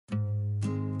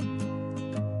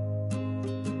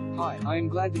Hi, I am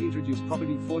glad to introduce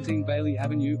property 14 Bailey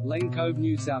Avenue, Lane Cove,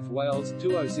 New South Wales,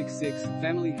 2066,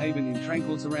 family haven in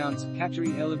tranquil surrounds,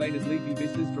 capturing elevated leafy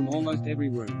vistas from almost every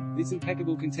room. This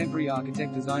impeccable contemporary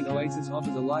architect-designed oasis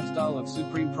offers a lifestyle of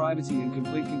supreme privacy and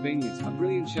complete convenience, a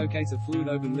brilliant showcase of fluid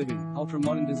open living,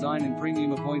 ultra-modern design and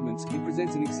premium appointments. It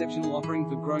presents an exceptional offering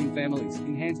for growing families,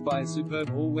 enhanced by a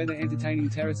superb all-weather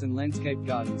entertaining terrace and landscape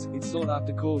gardens. Its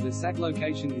sought-after cul-de-sac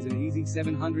location is an easy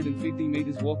 750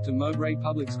 metres walk to Mowbray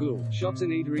Public School, shops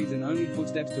and eateries and only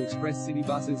footsteps to express city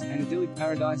buses, an idyllic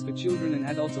paradise for children and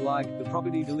adults alike. The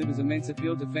property delivers immense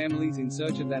appeal to families in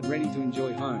search of that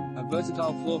ready-to-enjoy home. A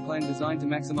versatile floor plan designed to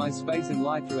maximize space and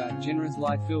light throughout generous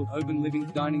light-filled open living,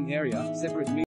 dining area, separate